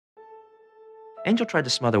Angel tried to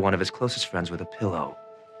smother one of his closest friends with a pillow.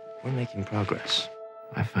 We're making progress.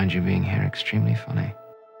 I find you being here extremely funny.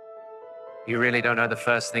 You really don't know the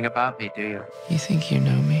first thing about me, do you? You think you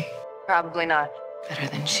know me? Probably not. Better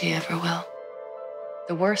than she ever will.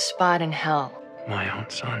 The worst spot in hell My own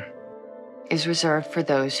son. is reserved for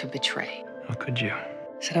those who betray. How could you?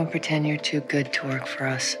 So don't pretend you're too good to work for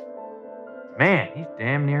us. Man, he's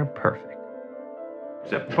damn near perfect.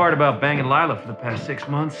 Except the part about banging Lilah for the past 6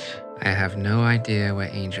 months. I have no idea where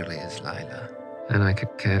Angel is, Lilah. And I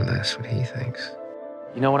could care less what he thinks.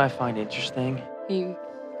 You know what I find interesting? You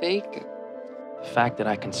fake. The fact that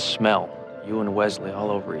I can smell you and Wesley all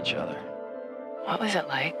over each other. What was it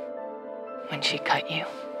like when she cut you?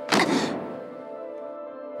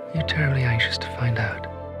 You're terribly anxious to find out.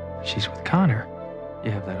 She's with Connor. You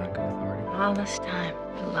have that on good authority. All this time,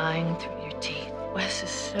 you're lying through your teeth. Wes is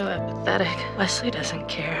so apathetic. Wesley doesn't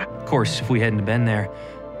care. Of course, if we hadn't been there,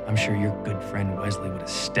 I'm sure your good friend Wesley would have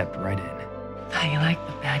stepped right in. How you like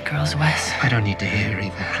the bad girls, Wes? I don't need to hear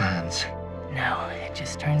evil plans. No, it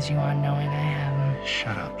just turns you on knowing I have them.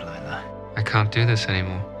 Shut up, Lilah. I can't do this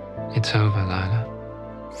anymore. It's over, Lilah.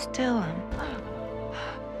 Still,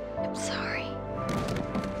 I'm sorry.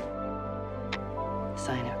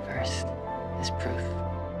 Sign it first as proof.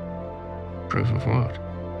 Proof of what?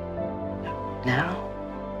 Now?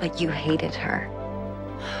 But you hated her,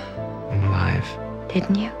 I'm alive.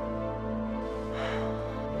 didn't you?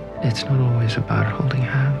 It's not always about holding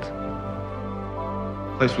hands.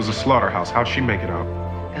 Place was a slaughterhouse. How'd she make it out?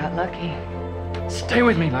 Got lucky. Stay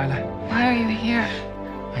with me, Lilah. Why are you here?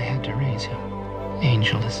 I had to raise him.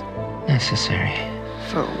 Angel is necessary.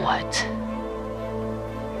 For what?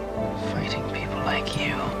 Fighting people like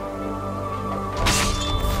you.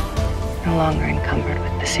 No longer encumbered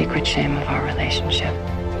with the secret shame of our relationship.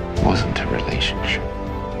 Wasn't a relationship.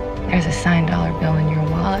 There's a signed dollar bill in your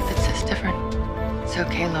wallet that says different. It's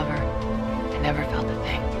okay, lover. I never felt a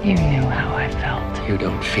thing. You knew how I felt. You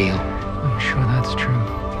don't feel. I'm sure that's true.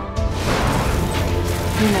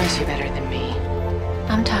 Who knows you better than me?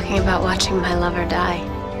 I'm talking about watching my lover die.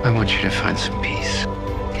 I want you to find some peace.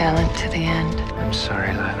 Gallant to the end. I'm sorry,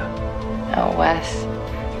 Lilah. Oh, Wes,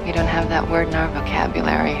 we don't have that word in our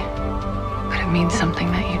vocabulary. But it means something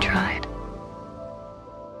that you tried.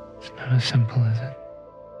 It's not as simple as it.